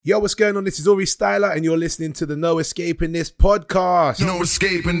Yo, what's going on? This is Uri Styler, and you're listening to the No Escaping This podcast. No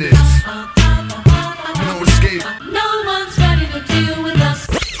escaping this. No escape. No one's ready to deal with us.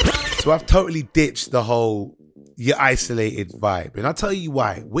 So I've totally ditched the whole you're isolated vibe. And I'll tell you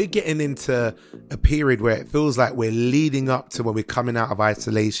why. We're getting into a period where it feels like we're leading up to when we're coming out of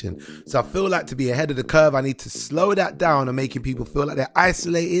isolation. So I feel like to be ahead of the curve, I need to slow that down and making people feel like they're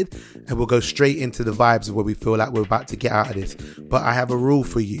isolated. And we'll go straight into the vibes of where we feel like we're about to get out of this. But I have a rule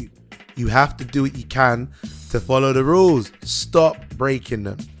for you. You have to do what you can to follow the rules. Stop breaking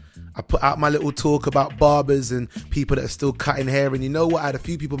them. I put out my little talk about barbers and people that are still cutting hair. And you know what? I had a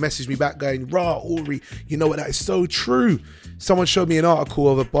few people message me back going, "Raw, Uri, you know what? That is so true." Someone showed me an article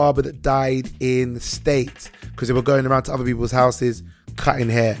of a barber that died in the States because they were going around to other people's houses cutting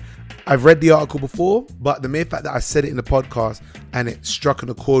hair. I've read the article before, but the mere fact that I said it in the podcast and it struck an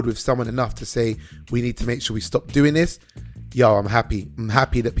accord with someone enough to say, we need to make sure we stop doing this. Yo, I'm happy. I'm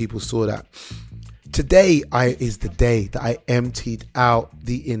happy that people saw that. Today is the day that I emptied out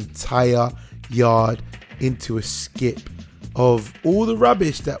the entire yard into a skip of all the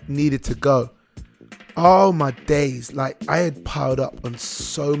rubbish that needed to go. Oh my days, like I had piled up on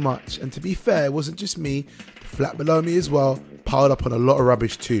so much. And to be fair, it wasn't just me, the flat below me as well, piled up on a lot of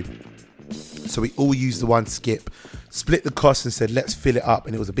rubbish too. So we all used the one skip, split the cost and said, let's fill it up.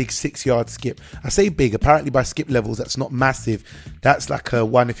 And it was a big 6-yard skip. I say big, apparently by skip levels, that's not massive. That's like a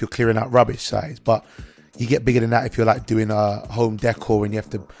one if you're clearing out rubbish size. But you get bigger than that if you're like doing a home decor and you have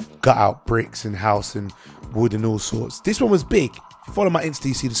to gut out bricks and house and wood and all sorts. This one was big. If you follow my Insta,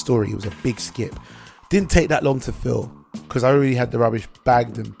 you see the story. It was a big skip. Didn't take that long to fill because I already had the rubbish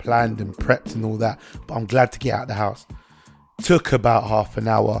bagged and planned and prepped and all that. But I'm glad to get out of the house. Took about half an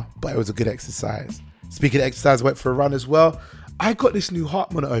hour, but it was a good exercise. Speaking of exercise, I went for a run as well. I got this new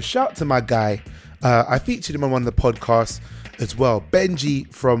heart monitor. Shout out to my guy. I featured him on one of the podcasts as well.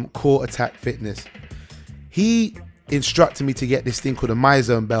 Benji from Core Attack Fitness. He instructed me to get this thing called a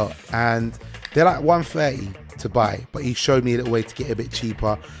MyZone belt, and they're like $130 to buy, but he showed me a little way to get it a bit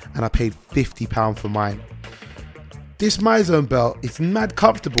cheaper, and I paid £50 for mine. This MyZone belt is mad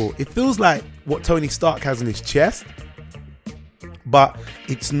comfortable. It feels like what Tony Stark has on his chest, but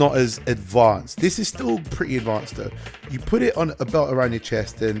it's not as advanced. This is still pretty advanced though. You put it on a belt around your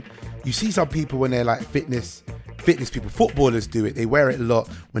chest, and you see some people when they're like fitness people, footballers do it. They wear it a lot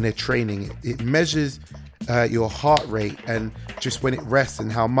when they're training. It measures your heart rate and just when it rests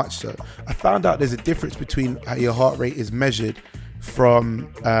and how much so. I found out there's a difference between how your heart rate is measured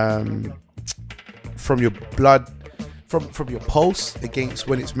from your blood, from your pulse against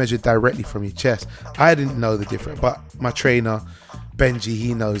when it's measured directly from your chest. I didn't know the difference, but my trainer Benji,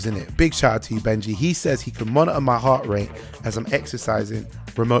 he knows, innit? Big shout out to you, Benji. He says he can monitor my heart rate as I'm exercising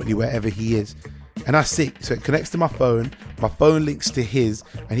remotely wherever he is. And that's sick. So it connects to my phone links to his,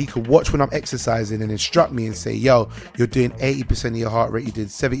 and he can watch when I'm exercising and instruct me and say, yo, you're doing 80% of your heart rate, you're doing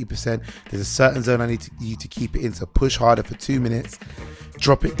 70%. There's a certain zone I need you to keep it in. So push harder for 2 minutes,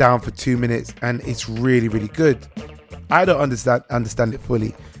 drop it down for 2 minutes, and it's really, really good. I don't understand it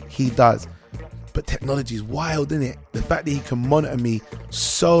fully. He does. But technology is wild, isn't it? The fact that he can monitor me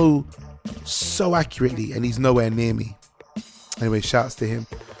so accurately and he's nowhere near me. Anyway, shouts to him.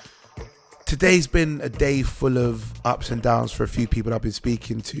 Today's been a day full of ups and downs for a few people I've been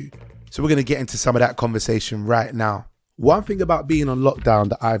speaking to. So we're going to get into some of that conversation right now. One thing about being on lockdown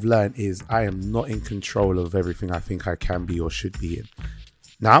that I've learned is I am not in control of everything I think I can be or should be in.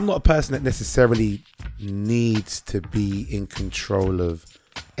 Now, I'm not a person that necessarily needs to be in control of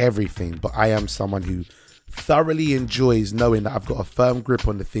everything, but I am someone who thoroughly enjoys knowing that I've got a firm grip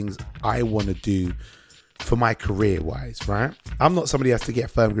on the things I want to do for my career wise, right? I'm not somebody who has to get a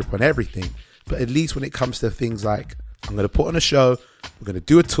firm grip on everything, but at least when it comes to things like I'm going to put on a show, we're going to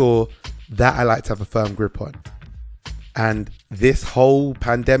do a tour, that I like to have a firm grip on. And this whole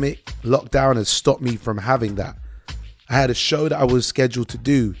pandemic lockdown has stopped me from having that. I had a show that I was scheduled to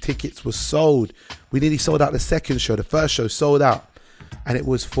do. Tickets were sold. We nearly sold out the second show. The first show sold out. And it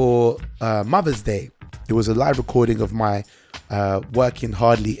was for Mother's Day. It was a live recording of my Working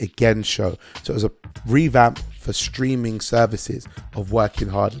Hardly Again show. So it was a revamp for streaming services of Working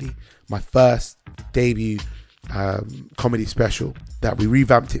Hardly. My first debut comedy special that we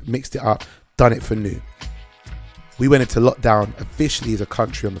revamped it, mixed it up, done it for new. We went into lockdown officially as a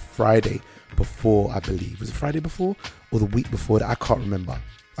country on the Friday before, I believe. Was it Friday before or the week before that? I can't remember.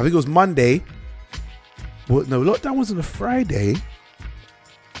 I think it was Monday. Well, no, lockdown was on a Friday.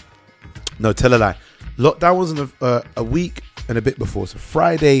 No, tell a lie. Lockdown was on a week and a bit before. So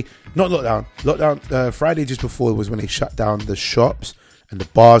Friday, not lockdown. Friday just before was when they shut down the shops and the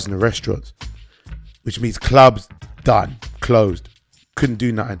bars and the restaurants, which means clubs done, closed. couldn't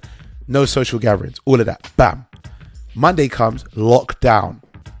do nothing. No social gatherings, all of that. Bam. Monday comes, lockdown.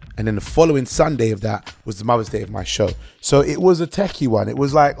 And then the following Sunday of that was the Mother's Day of my show. So it was a techie one. It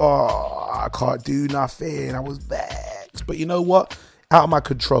was like, oh, I can't do nothing. I was vexed. But you know what? Out of my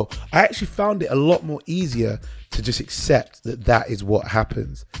control. I actually found it a lot more easier to just accept that that is what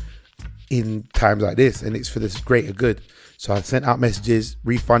happens in times like this. And it's for this greater good. So I sent out messages,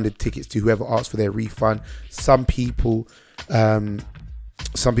 refunded tickets to whoever asked for their refund. Some people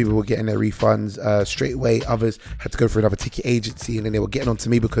were getting their refunds straight away. Others had to go for another ticket agency, and then they were getting on to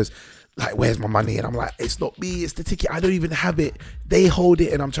me because, like, where's my money? And I'm like, it's not me, it's the ticket. I don't even have it. They hold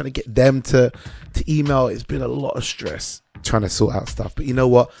it, and I'm trying to get them to email. It's been a lot of stress trying to sort out stuff. But you know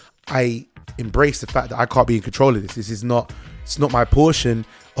what? I embrace the fact that I can't be in control of this. It's not my portion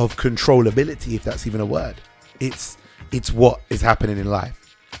of controllability, if that's even a word. It's what is happening in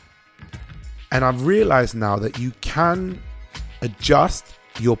life. And I've realized now that you can adjust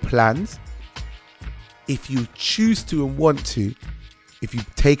your plans if you choose to and want to. If you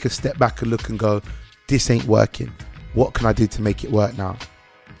take a step back and look and go, this ain't working, what can I do to make it work now?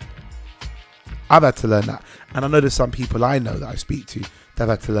 I've had to learn that, and I know there's some people I know that I speak to that have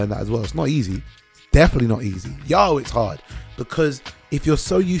had to learn that as well. It's not easy, definitely not easy. It's hard, because if you're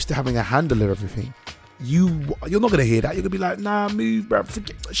so used to having a handle of everything, you're not going to hear that. You're going to be like, nah, move, bro,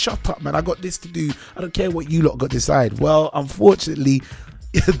 shut up, man, I got this to do, I don't care what you lot got to decide. Well, unfortunately,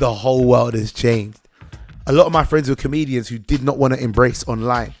 the whole world has changed. A lot of my friends were comedians who did not want to embrace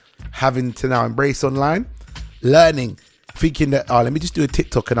online, having to now embrace online, learning, thinking that, let me just do a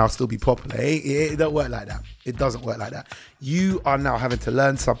TikTok and I'll still be popular. It don't work like that. It doesn't work like that. You are now having to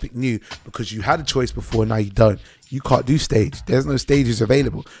learn something new because you had a choice before, now you don't. You can't do stage. There's no stages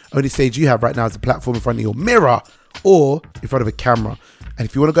available. Only stage you have right now is a platform in front of your mirror or in front of a camera. And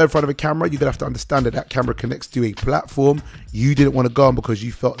if you want to go in front of a camera, you're going to have to understand that camera connects to a platform you didn't want to go on because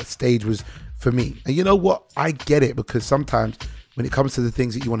you felt the stage was for me. And you know what? I get it, because sometimes when it comes to the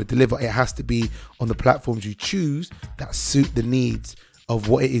things that you want to deliver, it has to be on the platforms you choose that suit the needs of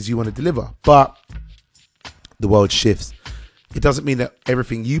what it is you want to deliver. But the world shifts. It doesn't mean that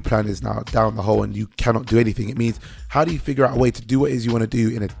everything you plan is now down the hole and you cannot do anything. It means, how do you figure out a way to do what it is you want to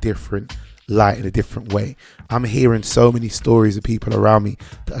do in a different light, in a different way? I'm hearing so many stories of people around me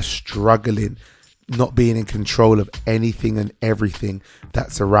that are struggling, not being in control of anything and everything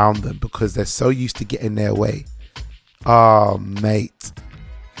that's around them because they're so used to getting their way. Oh, mate.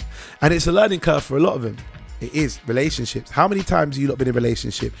 And it's a learning curve for a lot of them. It is. Relationships. How many times have you not been in a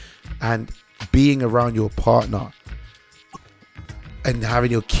relationship and being around your partner and having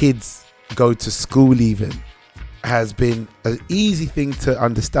your kids go to school even has been an easy thing to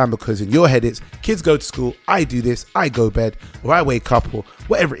understand, because in your head it's kids go to school, I do this, I go bed, or I wake up, or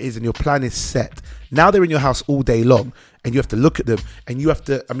whatever it is, and your plan is set. Now they're in your house all day long and you have to look at them, and you have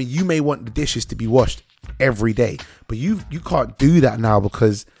to, you may want the dishes to be washed every day, but you can't do that now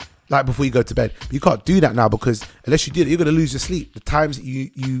because, like, before you go to bed, you can't do that now because unless you do it, you're going to lose your sleep. The times that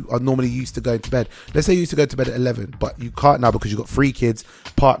you are normally used to going to bed, let's say you used to go to bed at 11, but you can't now because you've got 3 kids,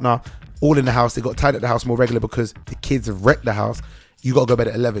 partner, all in the house. They got tied at the house more regular because the kids have wrecked the house. You got to go to bed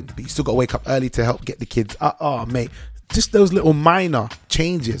at 11, but you still got to wake up early to help get the kids. Mate, just those little minor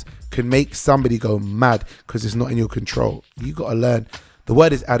changes can make somebody go mad because it's not in your control. You got to learn. The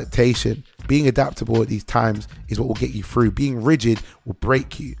word is adaptation. Being adaptable at these times is what will get you through. Being rigid will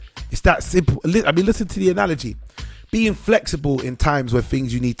break you. It's that simple. Listen to the analogy. Being flexible in times where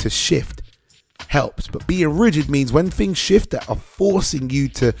things you need to shift helps, but being rigid means when things shift that are forcing you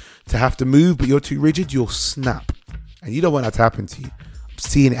to have to move, but you're too rigid, you'll snap. And you don't want that to happen to you. I'm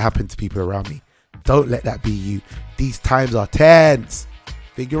seeing it happen to people around me. Don't let that be you. These times are tense.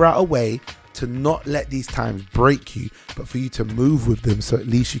 Figure out a way to not let these times break you, but for you to move with them, so at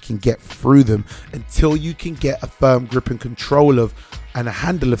least you can get through them until you can get a firm grip and control of and a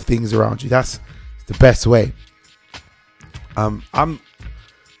handle of things around you. That's the best way.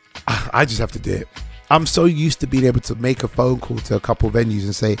 I just have to do it. I'm so used to being able to make a phone call to a couple of venues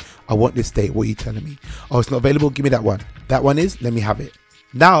and say, I want this date. What are you telling me? Oh, it's not available. Give me that one. That one is, let me have it.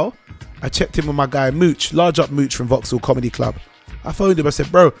 Now, I checked in with my guy Mooch, Large Up Mooch from Vauxhall Comedy Club. I phoned him. I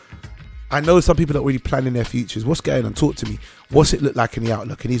said, bro, I know some people are already planning their futures. What's going on? Talk to me. What's it look like in the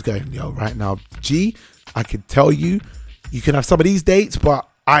outlook? And he's going, yo, right now, G, I can tell you, you can have some of these dates, but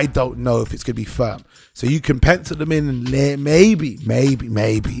I don't know if it's going to be firm. So you can pencil them in and maybe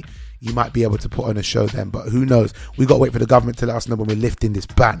you might be able to put on a show then, but who knows? We got to wait for the government to let us know when we're lifting this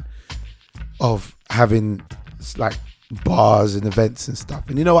ban of having like bars and events and stuff.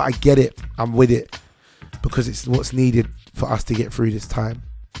 And you know what? I get it. I'm with it because it's what's needed for us to get through this time.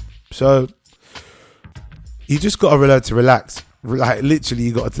 So you just got to learn to relax. Like literally,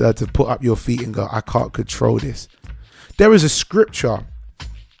 you got to put up your feet and go, I can't control this. There is a scripture,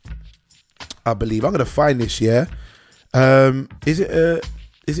 I believe. I'm gonna find this. Yeah, is it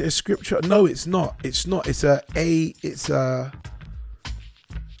a scripture? No, it's not. It's not. Is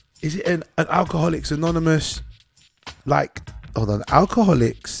it an Alcoholics Anonymous? Like, hold on,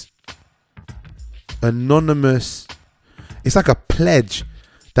 Alcoholics Anonymous. It's like a pledge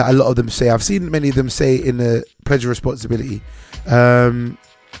that a lot of them say. I've seen many of them say in the Pledge of Responsibility.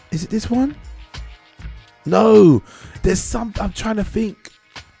 Is it this one? No, there's some. I'm trying to think.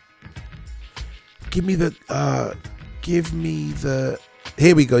 Give me the.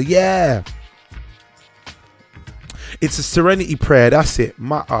 Here we go. Yeah. It's a serenity prayer. That's it.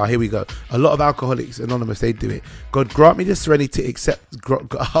 Here we go. A lot of Alcoholics Anonymous, they do it. God, grant me the serenity to accept.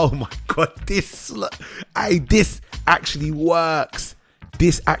 Oh my God, this actually works.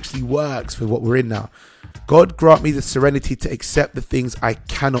 This actually works for what we're in now. God, grant me the serenity to accept the things I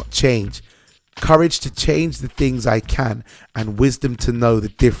cannot change, courage to change the things I can, and wisdom to know the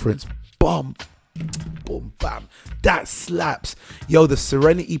difference. Boom, boom, bam. That slaps. Yo, the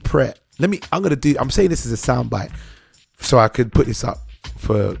serenity prayer. I'm saying this as a soundbite so I could put this up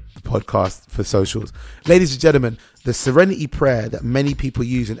for the podcast, for socials. Ladies and gentlemen, the serenity prayer that many people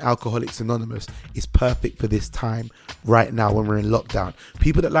use in Alcoholics Anonymous is perfect for this time right now when we're in lockdown.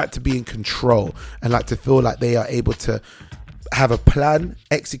 People that like to be in control and like to feel like they are able to have a plan,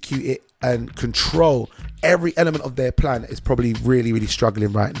 execute it, and control every element of their plan is probably really, really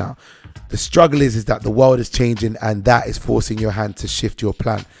struggling right now. The struggle is that the world is changing and that is forcing your hand to shift your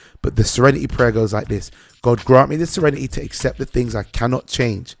plan. But the serenity prayer goes like this. God, grant me the serenity to accept the things I cannot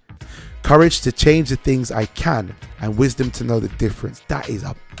change, courage to change the things I can, and wisdom to know the difference. That is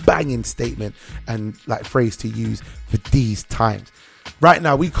a banging statement and like phrase to use for these times. Right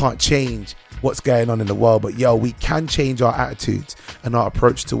now, we can't change what's going on in the world, but yo, we can change our attitudes and our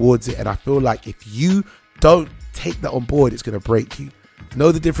approach towards it. And I feel like if you don't take that on board, it's going to break you.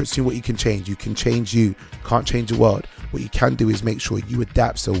 Know the difference between what you can change. You can change you, can't change the world. What you can do is make sure you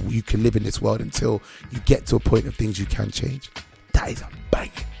adapt so you can live in this world until you get to a point of things you can change. That is a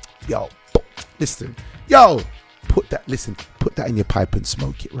banging. Yo, listen. Yo, put that in your pipe and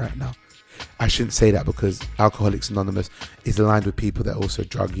smoke it right now. I shouldn't say that because Alcoholics Anonymous is aligned with people that also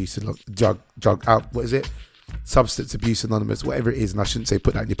Substance Abuse Anonymous, whatever it is. And I shouldn't say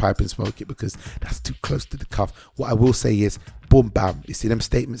put that in your pipe and smoke it because that's too close to the cuff. What I will say is, boom, bam. You see them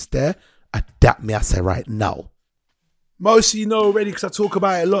statements there? Adapt me, I say right now. Most of you know already because I talk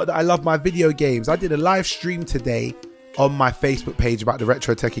about it a lot that I love my video games. I did a live stream today on my Facebook page about the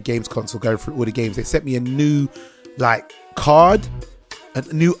Retro Tech Games console, going through all the games. They sent me a new card, a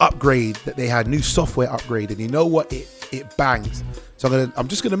new upgrade that they had, new software upgrade, and you know what? It bangs. So I'm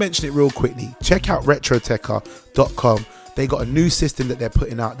just gonna mention it real quickly. Check out retrotecher.com. They got a new system that they're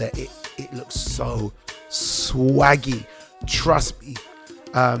putting out there. It looks so swaggy. Trust me.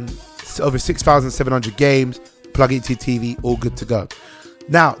 It's over 6,700 games. Plug it into your TV, all good to go.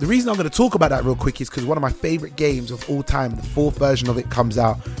 Now, the reason I'm going to talk about that real quick is because one of my favorite games of all time, the 4th version of it, comes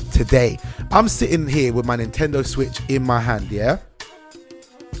out today. I'm sitting here with my Nintendo Switch in my hand, yeah?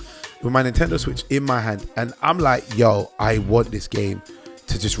 With my Nintendo Switch in my hand, and I'm like, yo, I want this game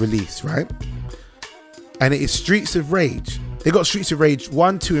to just release, right? And it is Streets of Rage. They got Streets of Rage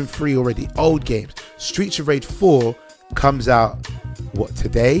 1, 2, and 3 already, old games. Streets of Rage 4 comes out,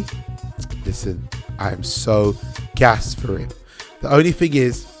 today? Listen, I am so gassed for it. The only thing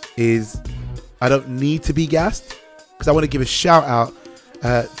is I don't need to be gassed because I want to give a shout out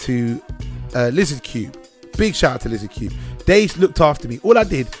to Lizard Cube. Big shout out to Lizard Cube. They looked after me. All I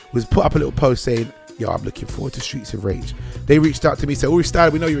did was put up a little post saying, yo, I'm looking forward to Streets of Rage. They reached out to me, said, Uri Style,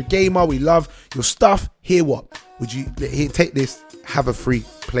 we know you're a gamer, we love your stuff. Here what? Would you take this, have a free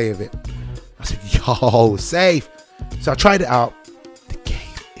play of it? I said, yo, safe. So I tried it out. The game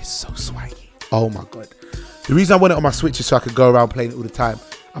is so swaggy. Oh my God. The reason I want it on my Switch is so I could go around playing it all the time.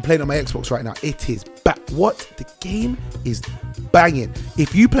 I'm playing it on my Xbox right now. It is the game is banging.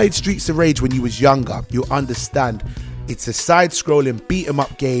 If you played Streets of Rage when you was younger, you'll understand. It's a side-scrolling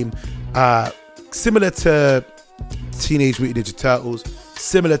beat-em-up game, similar to Teenage Mutant Ninja Turtles,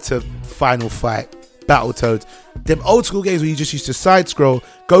 similar to Final Fight, Battletoads. Them old school games where you just used to side-scroll,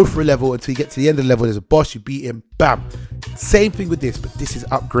 go for a level until you get to the end of the level. There's a boss, you beat him, bam. Same thing with this, but this is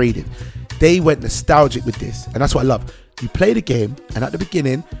upgraded. They went nostalgic with this, and that's what I love. You play the game, and at the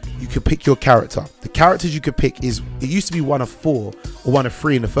beginning, you can pick your character. The characters you could pick it used to be 1 of 4 or 1 of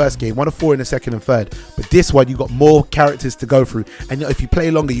 3 in the first game, 1 of 4 in the second and third. But this one, you got more characters to go through. And if you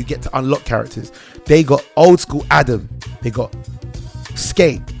play longer, you get to unlock characters. They got old school Adam. They got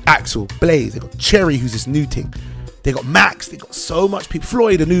Skate, Axel, Blaze. They got Cherry, who's this new thing. They got Max. They got so much people.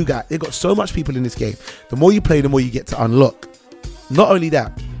 Floyd, the new guy. They got so much people in this game. The more you play, the more you get to unlock. Not only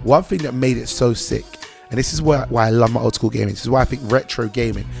that, one thing that made it so sick, and this is why I love my old school gaming. This is why I think retro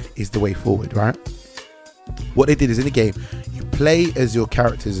gaming is the way forward, right? What they did is in the game, you play as your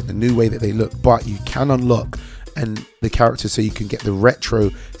characters in the new way that they look, but you can unlock and the characters so you can get the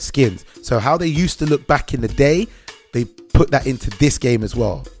retro skins. So how they used to look back in the day, they put that into this game as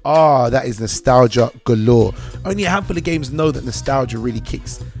well. That is nostalgia galore. Only a handful of games know that nostalgia really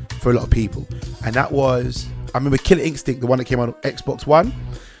kicks for a lot of people. And that was, I remember Killer Instinct, the one that came on Xbox One.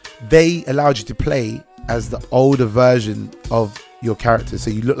 They allowed you to play as the older version of your characters, so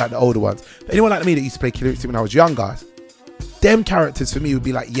you look like the older ones. For anyone like me that used to play Killer Instinct when I was younger, them characters for me would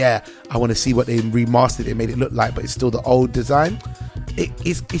be like, yeah, I want to see what they remastered it, made it look like, but it's still the old design.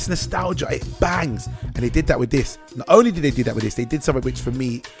 It's nostalgia, it bangs. And they did that with this. Not only did they do that with this, they did something which for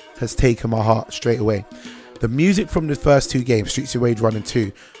me has taken my heart straight away. The music from the first two games, Streets of Rage 1 and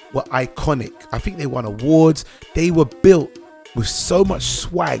 2, were iconic. I think they won awards. They were built with so much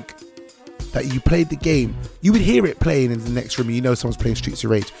swag that you played the game, you would hear it playing in the next room and you know someone's playing Streets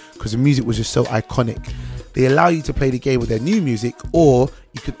of Rage because the music was just so iconic. They allow you to play the game with their new music, or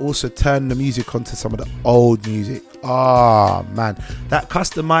you can also turn the music onto some of the old music. Man, that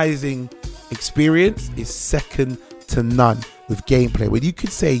customizing experience is second to none with gameplay, where you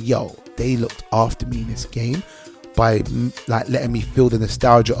could say, yo, they looked after me in this game by like letting me feel the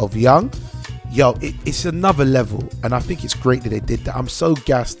nostalgia of young. Yo, it's another level, and I think it's great that they did that. I'm so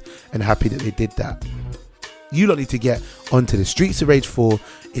gassed and happy that they did that. You lot need to get onto the Streets of Rage 4.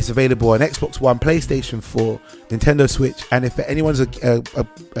 It's available on Xbox One, PlayStation 4, Nintendo Switch, and if anyone's a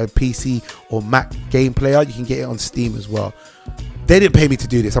PC or Mac game player, you can get it on Steam as well. They didn't pay me to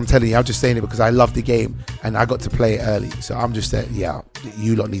do this, I'm telling you. I'm just saying it because I love the game and I got to play it early. So I'm just saying, yeah,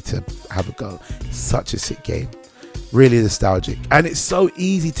 you lot need to have a go. It's such a sick game. Really nostalgic, and it's so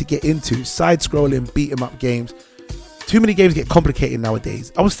easy to get into. Side-scrolling, beat 'em up games. Too many games get complicated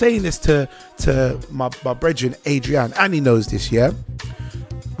nowadays. I was saying this to my brethren Adrian, and he knows this. Yeah,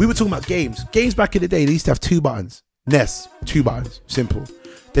 we were talking about games. Games back in the day, they used to have 2 buttons. NES, 2 buttons, simple.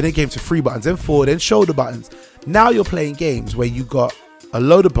 Then it came to 3 buttons, then 4, then shoulder buttons. Now you're playing games where you got a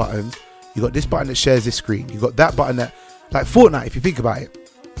load of buttons. You got this button that shares this screen. You got that button that, like Fortnite, if you think about it,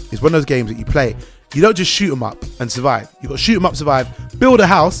 it's one of those games that you play. You don't just shoot them up and survive. You got to shoot them up, survive, build a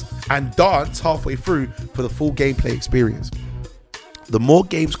house, and dance halfway through for the full gameplay experience. The more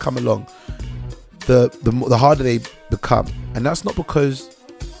games come along, the harder they become, and that's not because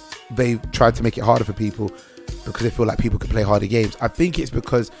they've tried to make it harder for people because they feel like people can play harder games. I think it's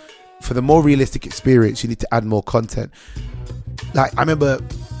because for the more realistic experience, you need to add more content. Like I remember,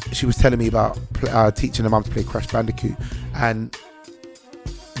 she was telling me about teaching her mum to play Crash Bandicoot, and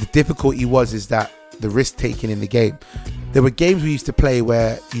the difficulty is that the risk taking in the game. There were games we used to play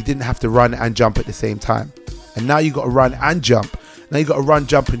where you didn't have to run and jump at the same time, and now you got to run and jump. Now you got to run,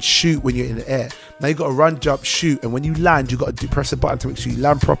 jump, and shoot when you're in the air. Now you got to run, jump, shoot, and when you land, you got to press a button to make sure you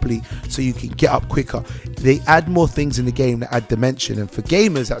land properly so you can get up quicker. They add more things in the game that add dimension, and for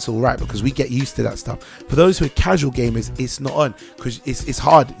gamers, that's all right because we get used to that stuff. For those who are casual gamers, it's not on because it's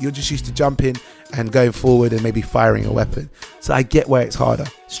hard. You're just used to jumping and going forward and maybe firing a weapon. So I get where it's harder.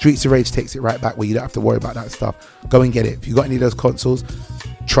 Streets of Rage takes it right back where you don't have to worry about that stuff. Go and get it. If you got any of those consoles,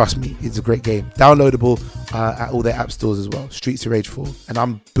 trust me, it's a great game. Downloadable at all their app stores as well. Streets of Rage 4. And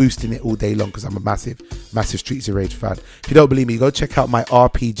I'm boosting it all day long because I'm a massive Streets of Rage fan. If you don't believe me, go check out my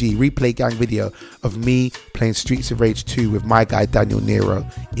RPG replay gang video of me playing Streets of Rage 2 with my guy Daniel Nero.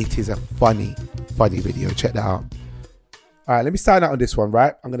 It is a funny video. Check that out. All right, let me sign out on this one,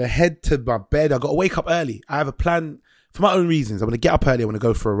 right? I'm going to head to my bed. I've got to wake up early. I have a plan for my own reasons. I'm going to get up early. I want to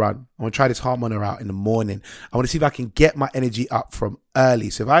go for a run. I want to try this Harmonia out in the morning. I want to see if I can get my energy up from early.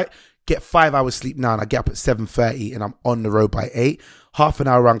 So if I get 5 hours sleep now and I get up at 7:30 and I'm on the road by 8, half an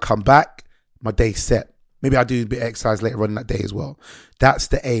hour run, come back, my day's set. Maybe I'll do a bit of exercise later on that day as well. That's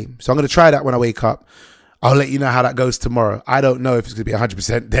the aim. So I'm going to try that when I wake up. I'll let you know how that goes tomorrow. I don't know if it's going to be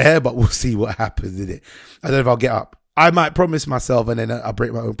 100% there, but we'll see what happens in it. I don't know if I'll get up. I might promise myself and then I'll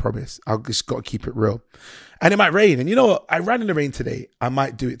break my own promise. I've just got to keep it real. And it might rain. And you know what? I ran in the rain today. I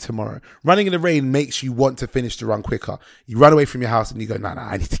might do it tomorrow. Running in the rain makes you want to finish the run quicker. You run away from your house and you go, nah,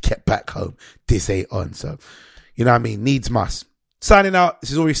 I need to get back home. This ain't on. So, you know what I mean? Needs must. Signing out.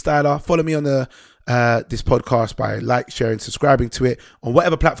 This is Ori Styler. Follow me on this podcast by like, sharing, subscribing to it on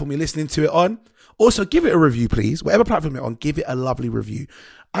whatever platform you're listening to it on. Also, give it a review, please. Whatever platform you're on, give it a lovely review.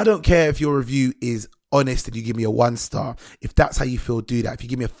 I don't care if your review is honest and you give me a 1 star. If that's how you feel, do that. If you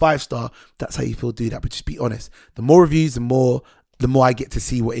give me a 5 star, that's how you feel, do that. But just be honest. The more reviews, the more the more I get to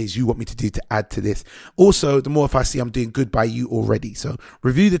see what it is you want me to do to add to this. Also, the more if I see I'm doing good by you already. So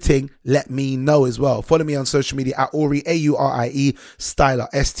review the thing, let me know as well. Follow me on social media at Aurie, AURIE, Styler,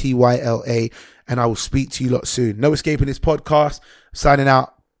 STYLA, and I will speak to you lot soon. No escaping this podcast. Signing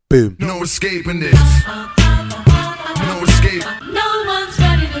out. Boom. No escaping this.